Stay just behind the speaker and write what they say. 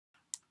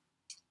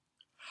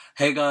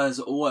Hey guys,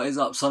 what is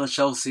up? Son of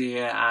Chelsea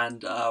here,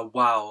 and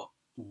wow,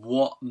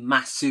 what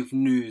massive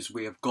news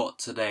we have got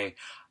today.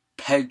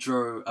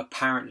 Pedro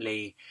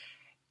apparently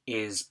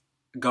is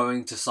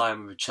going to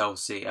sign with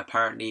Chelsea.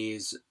 Apparently,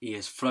 he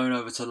is flown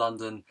over to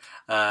London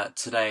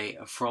today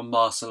from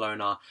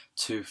Barcelona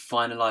to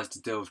finalise the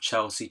deal with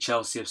Chelsea.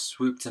 Chelsea have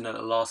swooped in at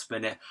the last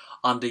minute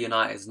under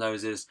United's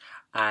noses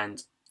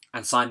and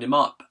signed him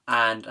up.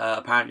 And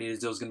apparently, the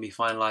deal is going to be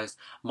finalised.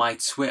 My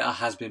Twitter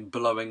has been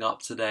blowing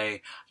up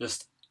today.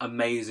 Just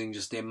amazing,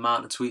 just the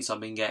amount of tweets I've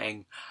been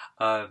getting.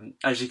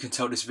 As you can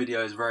tell, this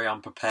video is very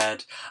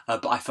unprepared,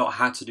 but I felt I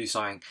had to do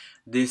something.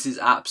 This is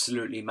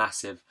absolutely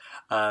massive.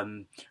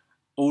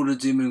 All the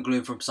doom and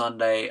gloom from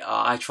Sunday,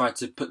 I tried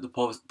to put the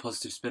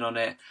positive spin on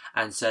it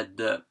and said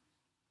that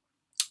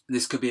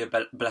this could be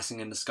a blessing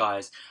in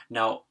disguise.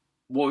 Now,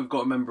 what we've got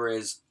to remember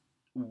is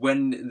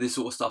when this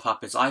sort of stuff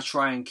happens, I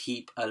try and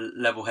keep a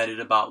level-headed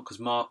about, because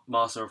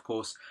Marca, of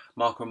course,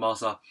 Marco and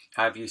Marca,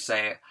 however you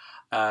say it,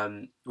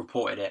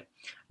 reported it.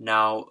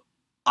 Now,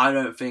 I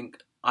don't think,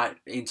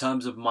 in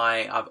terms of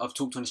I've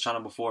talked on this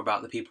channel before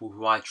about the people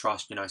who I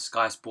trust,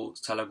 Sky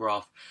Sports,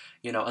 Telegraph,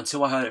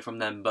 until I heard it from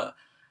them, but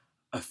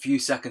a few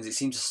seconds, it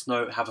seemed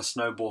to have a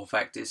snowball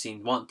effect. It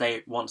seemed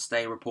once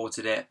they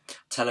reported it,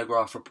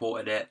 Telegraph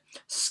reported it,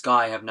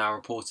 Sky have now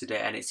reported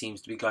it, and it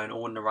seems to be going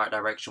all in the right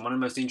direction. One of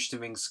the most interesting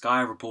things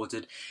Sky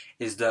reported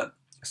is that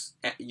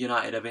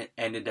United have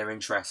ended their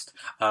interest,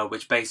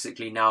 which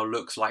basically now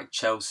looks like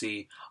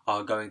Chelsea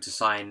are going to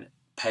sign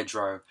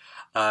Pedro.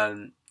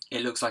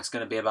 It looks like it's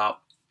going to be about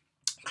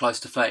close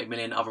to 30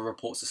 million. Other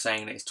reports are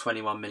saying that it's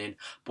 21 million,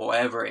 but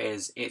whatever it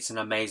is, it's an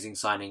amazing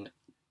signing.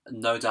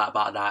 No doubt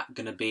about that.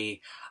 Going to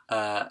be,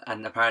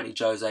 and apparently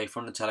Jose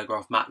from the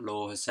Telegraph, Matt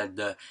Law, has said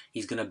that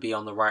he's going to be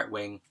on the right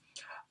wing.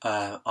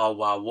 Oh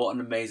wow, what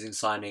an amazing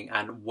signing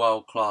and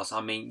world class.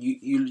 I mean,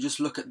 you just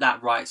look at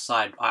that right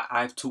side.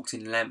 I've talked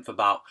in length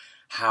about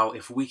how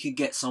if we could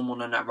get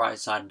someone on that right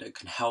side that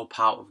can help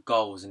out with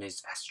goals and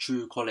has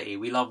true quality.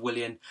 We love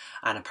Willian,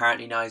 and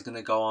apparently now he's going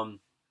to go on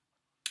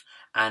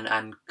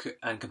and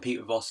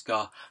compete with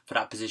Oscar for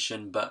that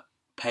position, but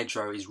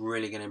Pedro is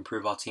really going to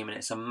improve our team, and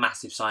it's a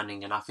massive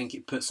signing, and I think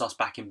it puts us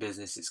back in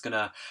business. It's going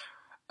to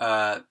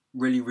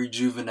really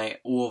rejuvenate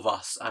all of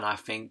us, and I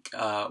think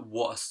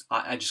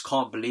I just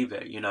can't believe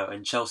it,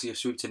 and Chelsea have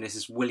swooped in. This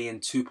is Willian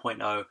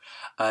 2.0.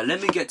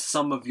 Let me get to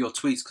some of your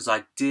tweets, because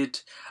I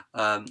did,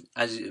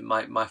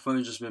 my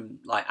phone's just been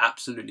like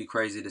absolutely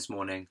crazy this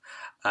morning,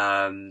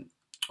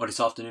 or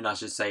this afternoon I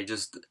should say,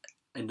 just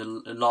in the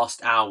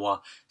last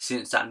hour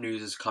since that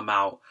news has come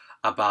out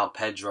about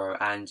Pedro.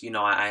 And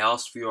I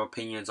asked for your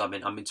opinions. I've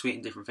been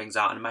tweeting different things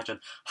out, and imagine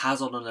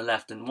Hazard on the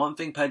left. And one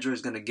thing Pedro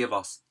is going to give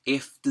us,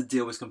 if the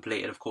deal is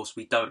completed, of course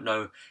we don't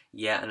know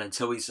yet, and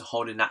until he's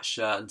holding that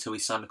shirt, until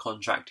he's signed a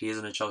contract, he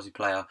isn't a Chelsea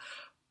player.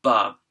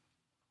 But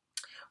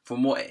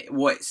from what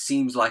it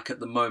seems like at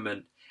the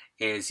moment,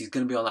 is he's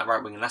going to be on that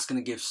right wing, and that's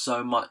going to give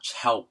so much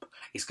help.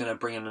 It's going to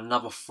bring in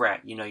another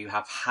threat. You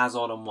have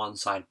Hazard on one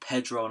side,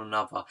 Pedro on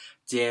another,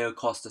 Diego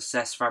Costa,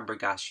 Cesc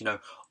Fabregas,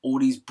 all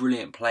these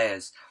brilliant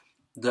players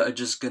that are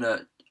just going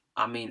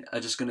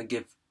to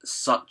give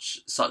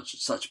such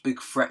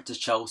big threat to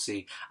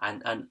Chelsea,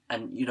 and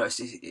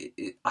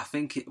I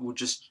think it will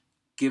just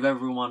give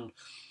everyone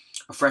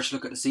a fresh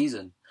look at the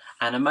season.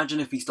 And imagine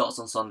if he starts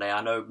on Sunday.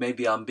 I know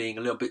maybe I'm being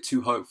a little bit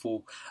too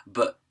hopeful,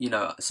 but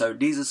so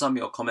these are some of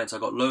your comments. I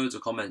got loads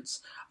of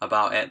comments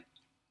about it.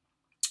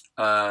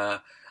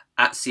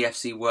 At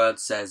CFC Word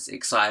says,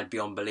 excited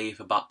beyond belief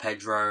about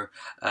Pedro.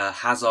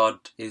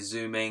 Hazard is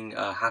zooming,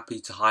 happy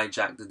to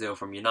hijack the deal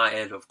from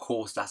United. Of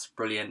course, that's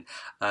brilliant.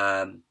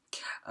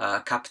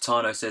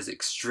 Capitano says,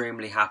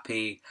 extremely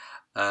happy.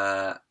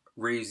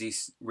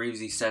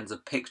 Reevesy sends a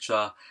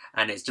picture,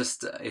 and it's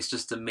just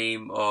a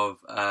meme of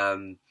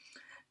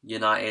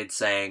United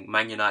saying,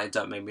 "Man United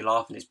don't make me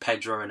laugh," and it's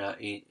Pedro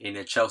in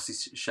a Chelsea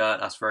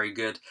shirt. That's very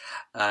good.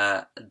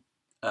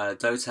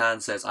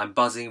 Dotan says, I'm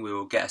buzzing, we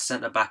will get a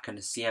centre-back and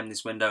a CM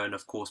this window, and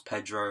of course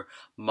Pedro,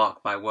 mark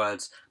my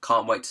words,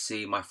 can't wait to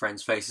see my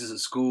friends' faces at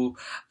school.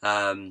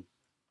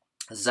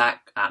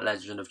 Zach at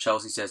Legend of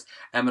Chelsea says,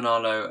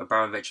 Emanalo,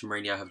 Abramovich and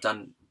Mourinho have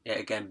done it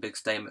again, big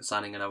statement,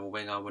 signing another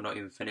winger, we're not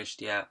even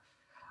finished yet.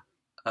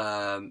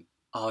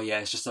 Oh yeah,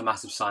 it's just a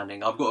massive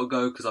signing. I've got to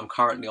go because I'm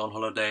currently on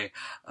holiday,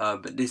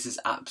 but this is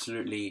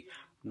absolutely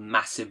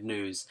massive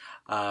news,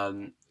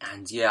 and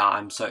yeah,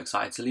 I'm so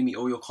excited. So leave me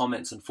all your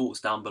comments and thoughts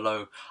down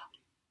below.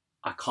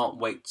 I can't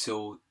wait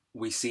till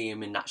we see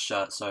him in that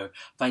shirt. So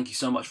thank you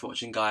so much for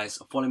watching, guys.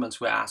 Follow me on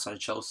Twitter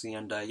 @Chelsea,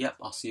 and yep,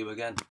 I'll see you again.